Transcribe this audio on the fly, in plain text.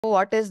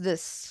What is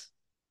this?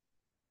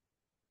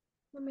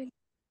 Ma'am,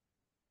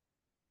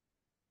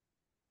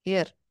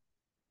 Here.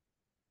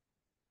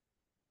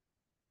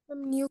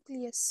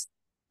 nucleus.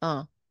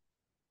 Ah.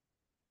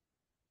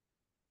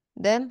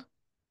 Then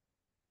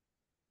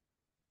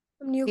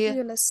here.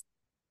 Nucleolus.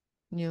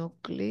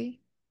 Nucleolus.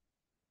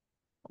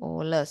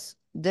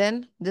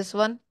 Then this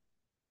one.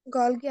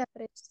 Golgi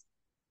apparatus.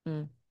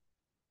 Hmm.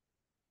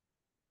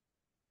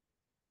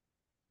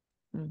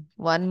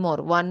 One more.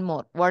 One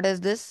more. What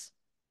is this?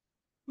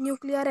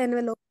 Nuclear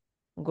envelope.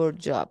 Good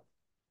job.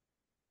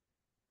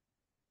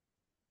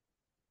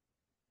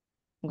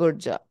 Good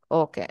job.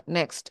 Okay.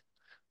 Next.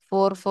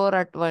 4 4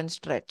 at one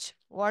stretch.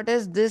 What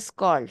is this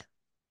called?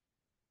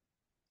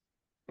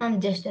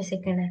 Just a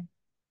second.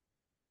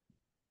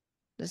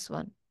 This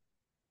one.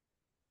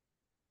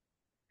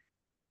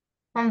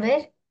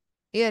 Where?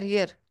 Here,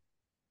 here.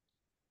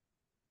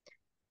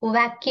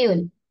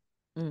 Vacuole.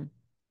 Hmm.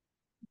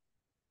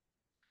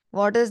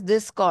 What is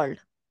this called?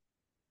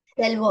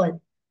 Cell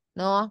wall.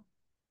 No.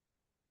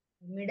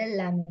 Middle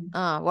lamin.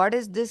 What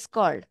is this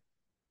called?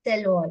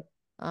 Cell wall.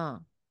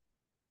 Ah.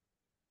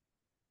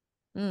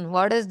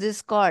 What is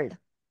this called?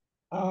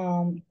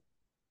 Um,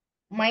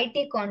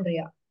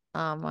 Mitochondria.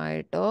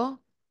 Chondria.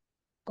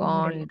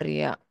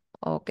 Mitochondria.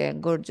 Okay,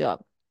 good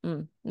job.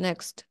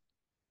 Next.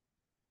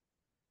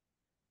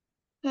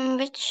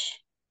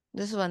 Which?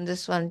 This one.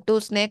 Two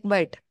snake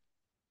bite.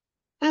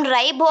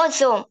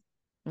 Ribosome.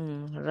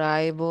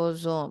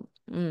 Ribosome.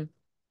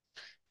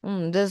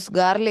 This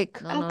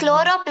garlic. No, no, no.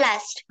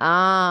 Chloroplast.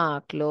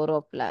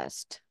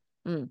 Chloroplast.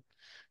 Hmm.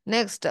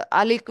 Next,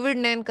 a liquid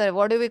name.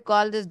 What do we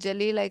call this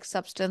jelly-like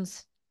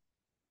substance?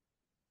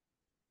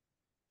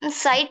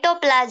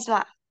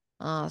 Cytoplasma.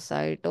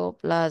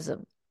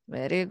 Cytoplasm.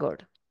 Very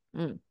good.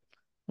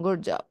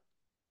 Good job.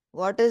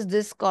 What is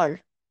this called?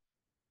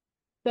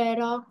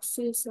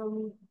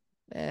 Peroxisome.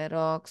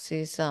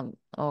 Peroxisome.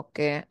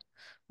 Okay.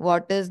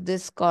 What is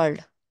this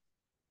called?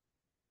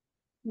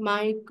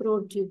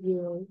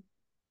 Microtubule.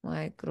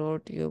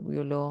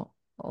 Microtubulo.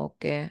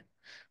 Okay.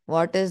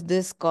 What is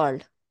this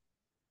called?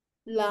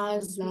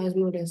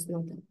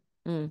 Plasmodesmata.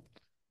 Hmm.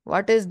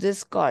 What is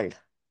this called?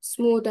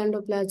 Smooth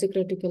endoplasmic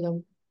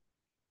reticulum.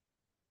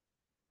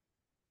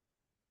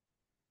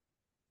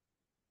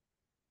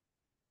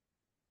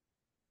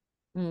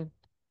 Hmm.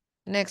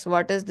 Next,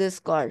 what is this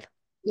called?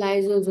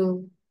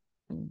 Lysosome.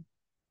 Hmm.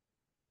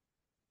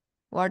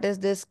 What is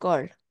this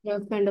called?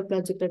 Rough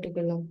endoplasmic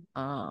reticulum.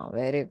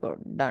 Very good.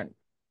 Done.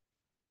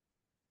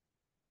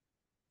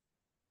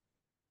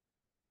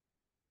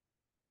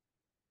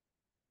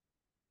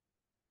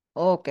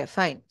 Okay,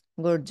 fine.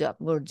 Good job.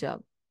 Good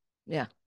job. Yeah.